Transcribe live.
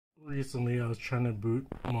Recently I was trying to boot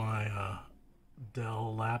my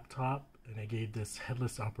Dell laptop and it gave this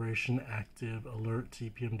headless operation active alert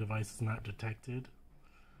TPM devices not detected.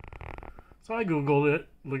 So I googled it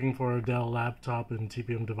looking for a Dell laptop and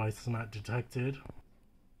TPM devices not detected.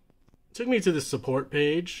 It took me to the support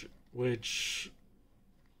page, which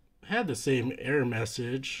had the same error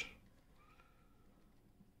message,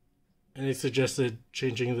 and they suggested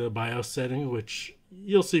changing the BIOS setting, which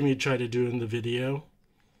you'll see me try to do in the video.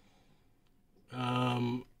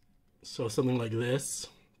 So something like this.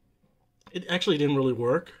 It actually didn't really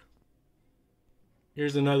work.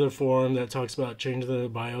 Here's another forum that talks about changing the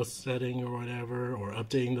BIOS setting or whatever, or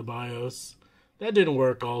updating the BIOS. That didn't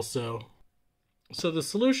work also. So the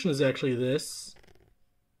solution is actually this.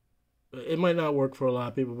 It might not work for a lot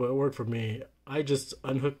of people, but it worked for me. I just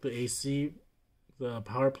unhooked the AC, the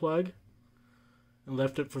power plug, and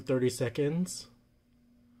left it for 30 seconds.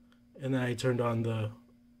 And then I turned on the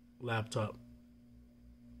laptop.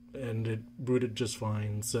 And it booted just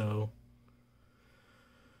fine, so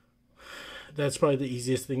that's probably the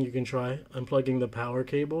easiest thing you can try. Unplugging the power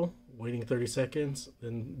cable, waiting 30 seconds,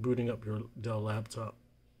 then booting up your Dell laptop.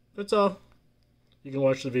 That's all. You can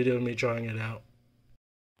watch the video of me trying it out.